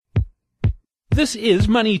This is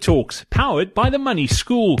Money Talks, powered by the Money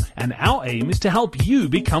School, and our aim is to help you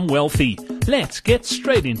become wealthy. Let's get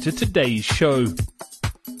straight into today's show.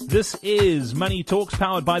 This is Money Talks,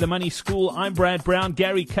 powered by the Money School. I'm Brad Brown.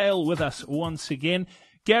 Gary Kale with us once again.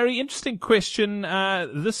 Gary, interesting question,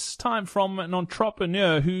 this time from an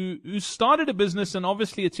entrepreneur who started a business, and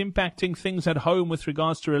obviously it's impacting things at home with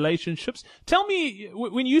regards to relationships. Tell me,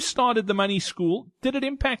 when you started the Money School, did it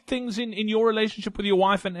impact things in your relationship with your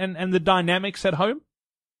wife and the dynamics at home?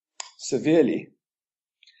 Severely.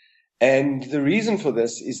 And the reason for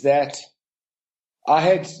this is that I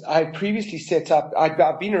had previously set up,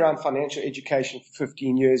 I've been around financial education for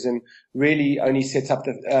 15 years and really only set up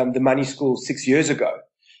the Money School 6 years ago.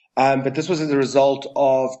 But this was as a result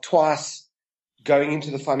of twice going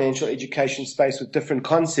into the financial education space with different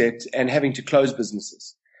concepts and having to close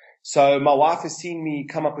businesses. So my wife has seen me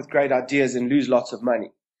come up with great ideas and lose lots of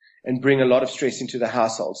money and bring a lot of stress into the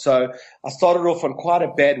household. So I started off on quite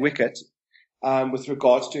a bad wicket with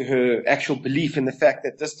regards to her actual belief in the fact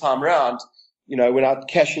that this time around, when I'd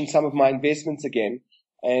cash in some of my investments again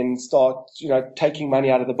and start, taking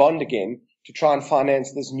money out of the bond again, to try and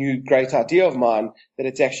finance this new great idea of mine, that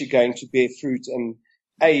it's actually going to bear fruit and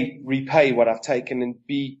A, repay what I've taken, and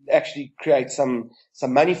B, actually create some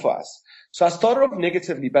money for us. So I started off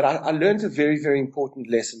negatively, but I learned a very, very important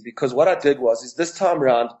lesson, because what I did is this time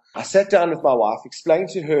around, I sat down with my wife, explained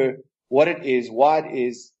to her what it is, why it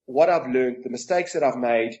is, what I've learned, the mistakes that I've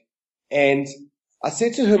made. And I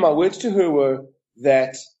said to her, my words to her were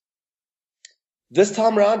that this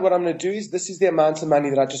time around, what I'm going to do is, this is the amount of money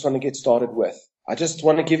that I just want to get started with. I just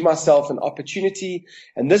want to give myself an opportunity.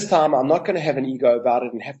 And this time, I'm not going to have an ego about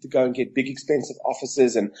it and have to go and get big, expensive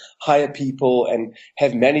offices and hire people and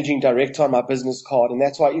have managing director on my business card. And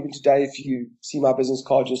that's why even today, if you see my business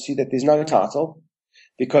card, you'll see that there's no title,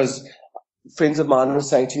 because friends of mine were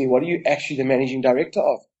saying to me, what are you actually the managing director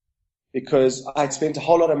of? Because I'd spent a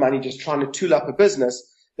whole lot of money just trying to tool up a business,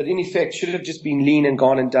 but in effect should have just been lean and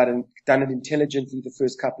gone and done it intelligently the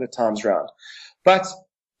first couple of times round. But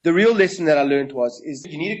the real lesson that I learned is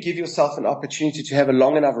you need to give yourself an opportunity to have a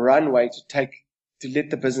long enough runway to let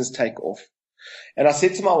the business take off. And I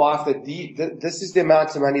said to my wife that this is the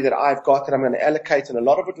amount of money that I've got that I'm going to allocate, and a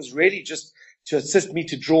lot of it was really just to assist me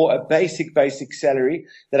to draw a basic salary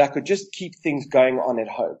that I could just keep things going on at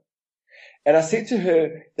home. And I said to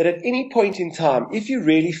her that at any point in time, if you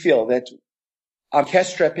really feel that I'm cash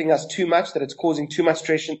strapping us too much, that it's causing too much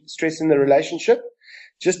stress in the relationship,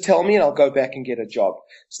 just tell me and I'll go back and get a job,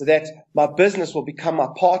 so that my business will become my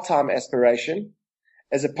part-time aspiration,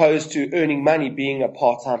 as opposed to earning money being a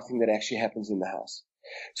part-time thing that actually happens in the house.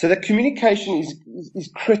 So the communication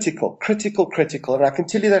is critical. And I can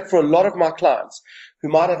tell you that for a lot of my clients who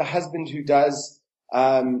might have a husband who does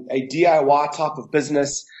a DIY type of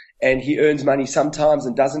business, and he earns money sometimes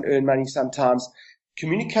and doesn't earn money sometimes,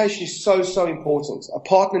 communication is so important. A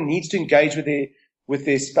partner needs to engage with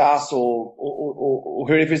their spouse or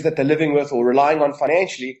whoever it is that they're living with or relying on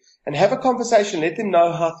financially, and have a conversation. Let them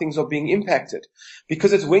know how things are being impacted,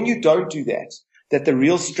 because it's when you don't do that the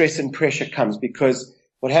real stress and pressure comes. Because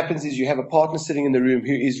what happens is you have a partner sitting in the room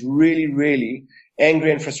who is really, really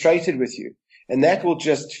angry and frustrated with you, and that will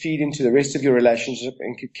just feed into the rest of your relationship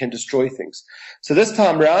and can destroy things. So this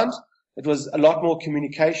time round, it was a lot more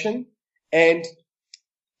communication. And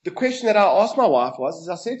the question that I asked my wife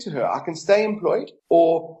I said to her, I can stay employed,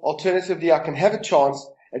 or alternatively, I can have a chance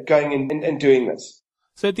at going in and doing this.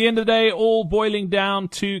 So at the end of the day, all boiling down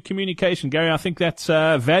to communication. Gary, I think that's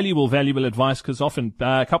valuable advice, because often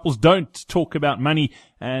couples don't talk about money,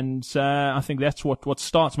 and I think that's what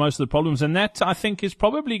starts most of the problems. And that, I think, is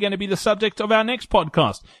probably going to be the subject of our next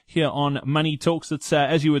podcast here on Money Talks. It's,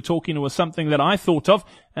 as you were talking, it was something that I thought of,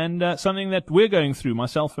 and something that we're going through,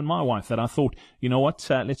 myself and my wife, that I thought, you know what,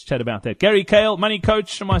 let's chat about that. Gary Kale, money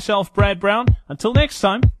coach, and myself, Brad Brown. Until next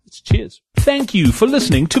time, it's cheers. Thank you for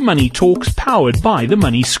listening to Money Talks, powered by the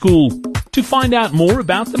Money School. To find out more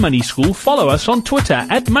about the Money School, follow us on Twitter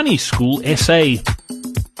at Money School SA.